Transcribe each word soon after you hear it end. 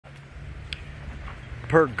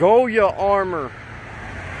Pergola Armor.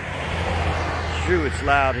 Shoot, it's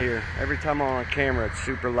loud here. Every time I'm on camera, it's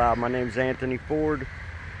super loud. My name's Anthony Ford,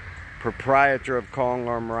 proprietor of KY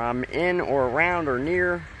Armor. I'm in or around or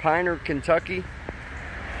near Piner, Kentucky.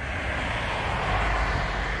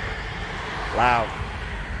 Loud.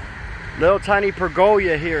 Little tiny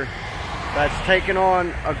pergola here that's taken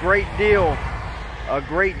on a great deal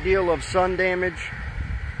of sun damage,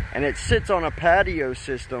 and it sits on a patio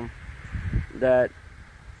system that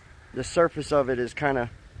the surface of it is kind of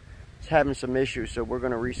having some issues, so we're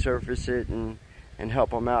going to resurface it and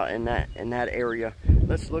help them out in that area.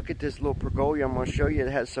 Let's look at this little pergola. I'm going to show you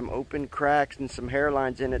it has some open cracks and some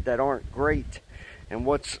hairlines in it that aren't great. And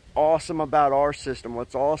what's awesome about our system,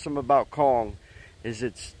 what's awesome about KY, is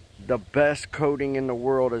it's the best coating in the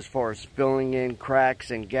world as far as filling in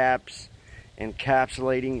cracks and gaps,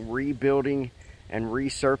 encapsulating, rebuilding, and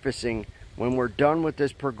resurfacing. When we're done with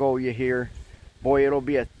this pergola here, boy, it'll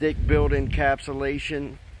be a thick build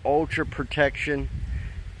encapsulation, ultra protection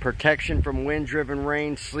from wind-driven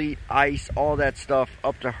rain, sleet, ice, all that stuff,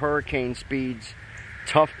 up to hurricane speeds.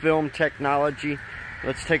 Tough film technology.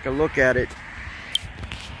 Let's take a look at it.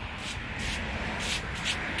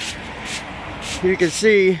 You can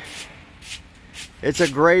see it's a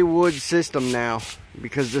gray wood system now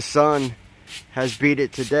because the sun has beat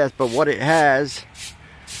it to death. But what it has,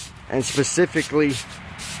 and specifically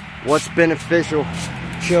what's beneficial,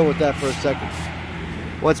 chill with that for a second.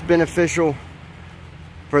 What's beneficial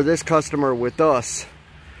for this customer with us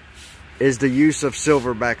is the use of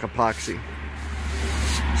silverback epoxy.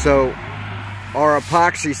 So our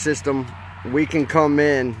epoxy system, we can come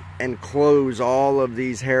in and close all of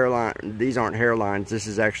these hairlines. These aren't hairlines, this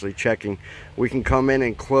is actually checking. We can come in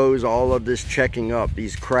and close all of this checking up,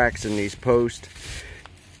 these cracks in these posts.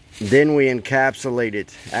 Then we encapsulate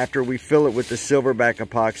it. After we fill it with the silverback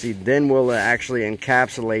epoxy, then we'll actually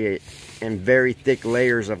encapsulate it in very thick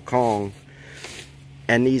layers of KY.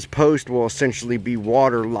 And these posts will essentially be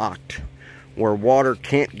water locked, where water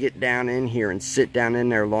can't get down in here and sit down in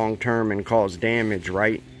there long term and cause damage,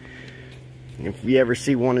 right? If you ever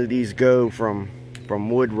see one of these go from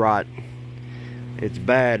wood rot, it's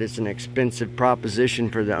bad. It's an expensive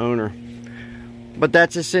proposition for the owner. But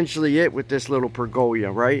that's essentially it with this little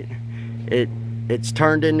pergola, right? It's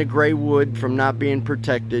turned into gray wood from not being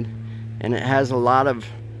protected, and it has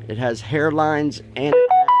it has hairlines and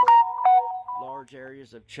it has large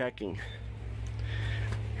areas of checking.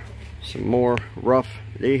 Some more rough.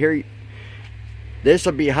 This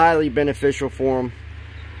will be highly beneficial for them.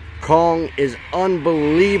 KY is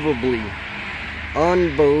unbelievably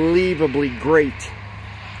great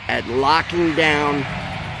at locking down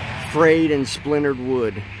frayed and splintered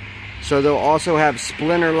wood. So they'll also have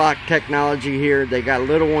splinter-lock technology here. They got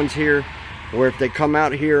little ones here where if they come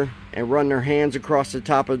out here and run their hands across the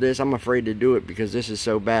top of this, I'm afraid to do it because this is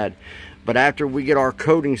so bad. But after we get our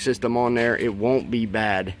coating system on there, it won't be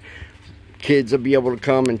bad. Kids will be able to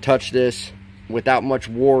come and touch this without much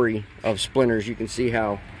worry of splinters. You can see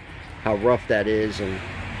how rough that is and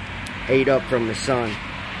ate up from the sun.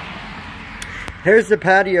 Here's the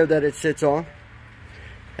patio that it sits on.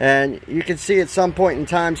 And you can see at some point in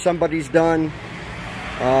time somebody's done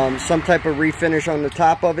some type of refinish on the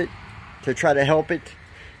top of it to try to help it.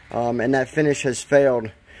 And that finish has failed.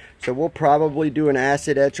 So we'll probably do an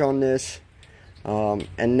acid etch on this.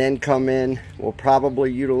 And then come in. We'll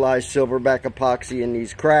probably utilize silverback epoxy in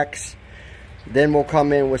these cracks. Then we'll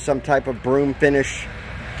come in with some type of broom finish.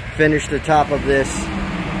 Finish the top of this.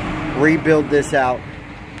 Rebuild this out.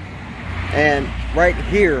 And right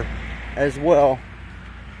here as well,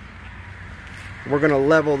 we're going to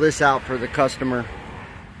level this out for the customer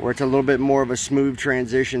where it's a little bit more of a smooth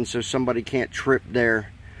transition so somebody can't trip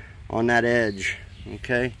there on that edge.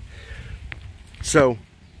 Okay, so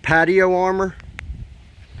patio armor,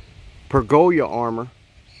 pergola armor.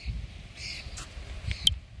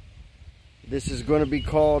 This is going to be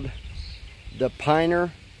called the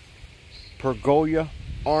Piner Pergola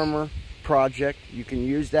Armor Project. You can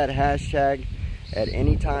use that hashtag at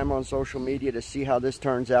any time on social media to see how this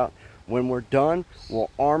turns out. When we're done, we'll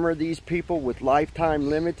armor these people with lifetime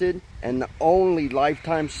limited and the only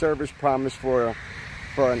lifetime service promise for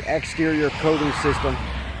an exterior coating system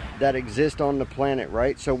that exists on the planet,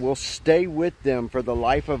 right? So we'll stay with them for the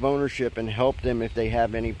life of ownership and help them if they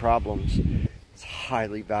have any problems. It's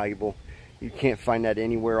highly valuable. You can't find that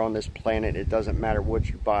anywhere on this planet. It doesn't matter what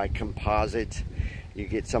you buy, composite, you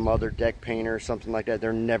get some other deck painter or something like that,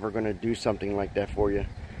 they're never going to do something like that for you.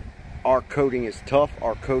 Our coating is tough,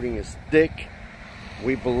 our coating is thick,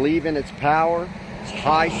 we believe in its power, it's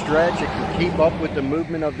high stretch, it can keep up with the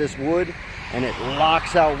movement of this wood, and it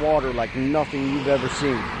locks out water like nothing you've ever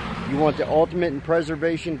seen. You want the ultimate in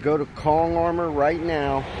preservation, go to KY Armor right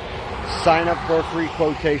now, sign up for a free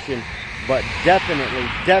quotation, but definitely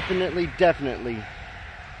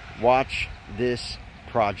watch this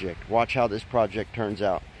project. Watch how this project turns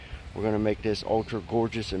out. We're going to make this ultra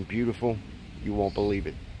gorgeous and beautiful. You won't believe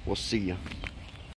it. We'll see you.